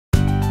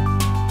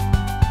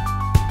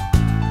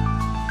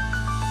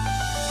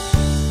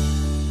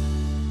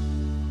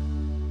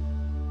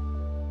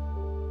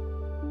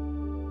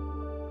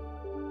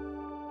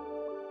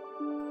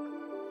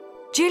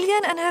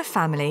Gillian and her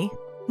family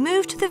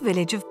moved to the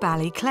village of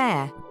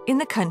Ballyclare in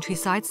the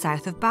countryside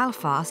south of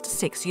Belfast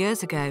 6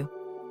 years ago.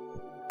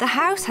 The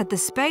house had the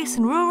space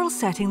and rural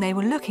setting they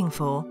were looking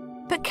for,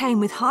 but came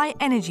with high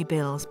energy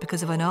bills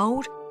because of an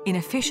old,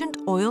 inefficient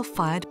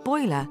oil-fired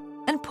boiler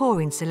and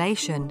poor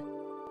insulation.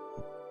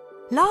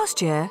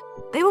 Last year,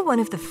 they were one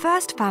of the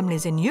first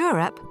families in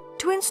Europe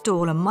to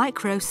install a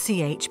Micro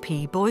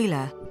CHP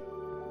boiler.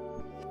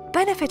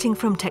 Benefiting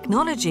from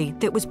technology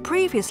that was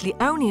previously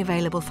only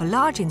available for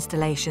large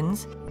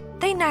installations,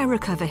 they now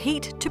recover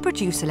heat to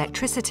produce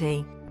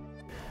electricity.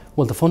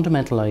 Well, the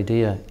fundamental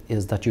idea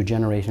is that you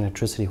generate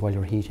electricity while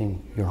you're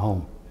heating your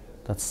home.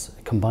 That's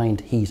combined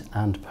heat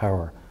and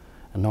power.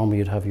 And normally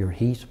you'd have your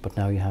heat, but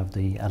now you have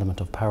the element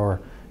of power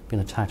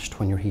being attached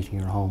when you're heating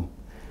your home.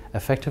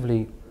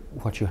 Effectively,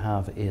 what you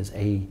have is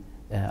a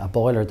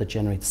boiler that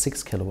generates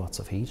 6 kilowatts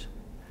of heat,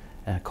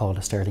 called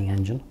a Stirling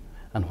engine.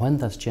 And when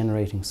that's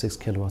generating 6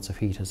 kilowatts of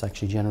heat, it's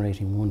actually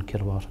generating 1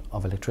 kilowatt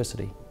of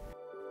electricity.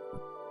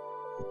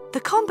 The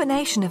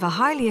combination of a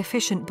highly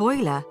efficient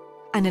boiler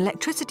and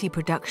electricity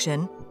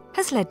production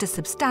has led to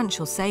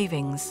substantial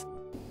savings.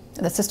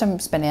 The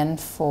system's been in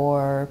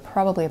for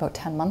probably about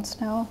 10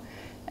 months now,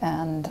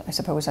 and I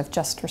suppose I've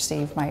just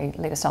received my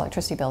latest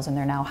electricity bills and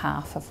they're now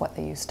half of what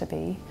they used to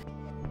be.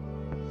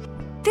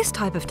 This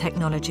type of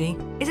technology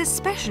is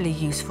especially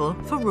useful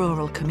for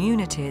rural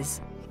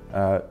communities.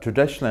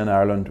 Traditionally in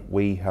Ireland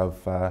we have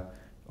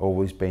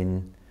always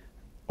been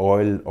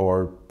oil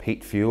or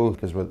peat fuel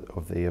because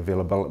of the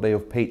availability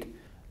of peat.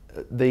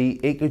 The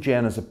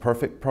EcoGen is a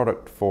perfect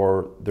product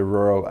for the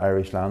rural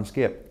Irish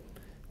landscape.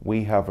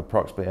 We have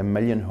approximately 1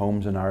 million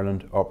homes in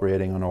Ireland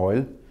operating on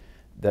oil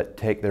that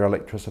take their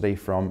electricity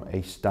from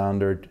a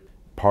standard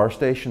power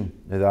station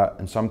that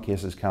in some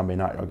cases can be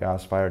natural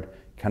gas fired,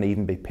 can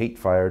even be peat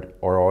fired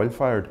or oil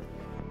fired.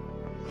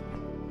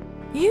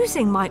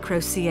 Using Micro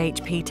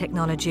CHP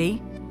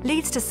technology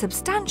leads to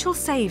substantial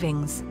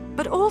savings,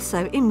 but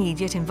also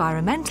immediate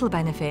environmental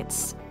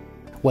benefits.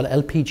 Well,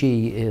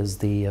 LPG is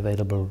the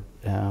available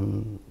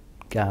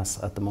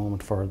gas at the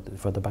moment for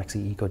the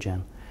Baxi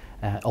EcoGen.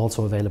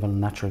 Also available in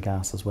natural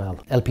gas as well.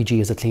 LPG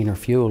is a cleaner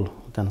fuel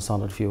than a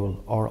solid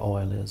fuel or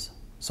oil is.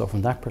 So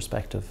from that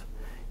perspective,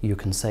 you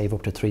can save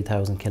up to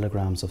 3,000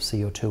 kilograms of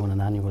CO2 on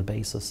an annual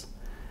basis.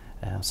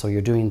 So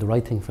you're doing the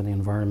right thing for the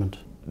environment.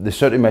 The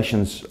soot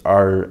emissions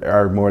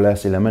are more or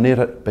less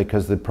eliminated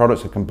because the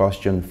products of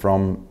combustion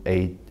from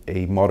a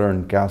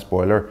modern gas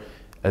boiler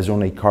is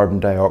only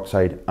carbon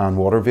dioxide and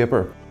water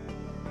vapour.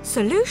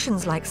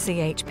 Solutions like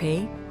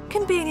CHP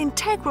can be an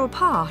integral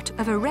part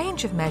of a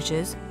range of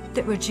measures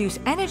that reduce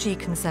energy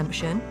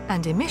consumption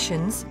and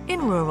emissions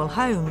in rural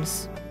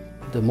homes.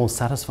 The most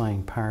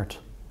satisfying part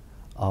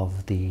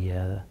of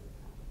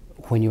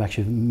when you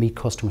actually meet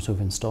customers who've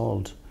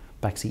installed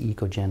Baxi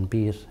EcoGen,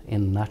 be it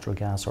in natural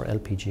gas or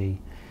LPG,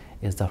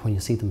 is that when you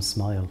see them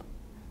smile,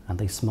 and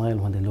they smile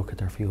when they look at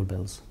their fuel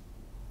bills,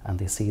 and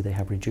they see they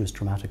have reduced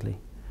dramatically,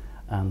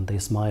 and they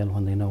smile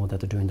when they know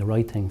that they're doing the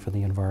right thing for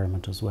the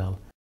environment as well.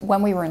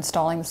 When we were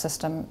installing the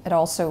system,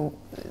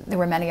 there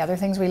were many other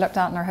things we looked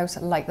at in our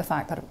house, like the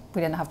fact that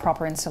we didn't have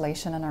proper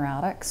insulation in our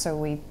attic, so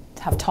we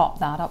have topped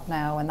that up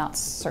now, and that's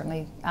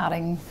certainly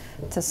adding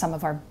to some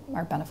of our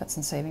benefits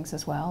and savings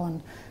as well.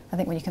 And I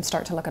think when you can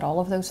start to look at all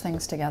of those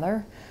things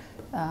together,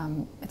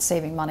 it's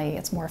saving money,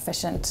 it's more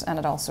efficient, and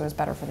it also is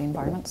better for the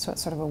environment, so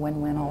it's sort of a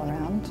win-win all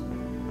around.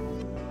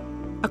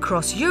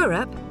 Across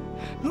Europe,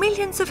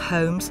 millions of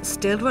homes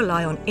still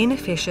rely on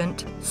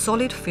inefficient,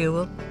 solid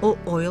fuel or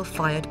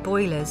oil-fired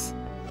boilers.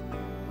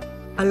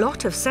 A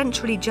lot of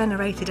centrally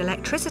generated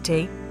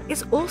electricity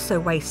is also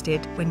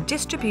wasted when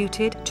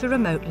distributed to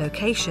remote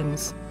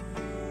locations.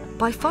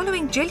 By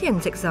following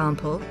Gillian's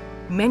example,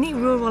 many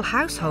rural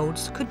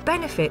households could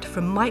benefit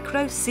from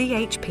Micro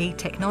CHP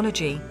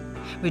technology,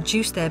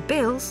 reduce their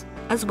bills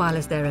as well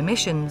as their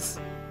emissions.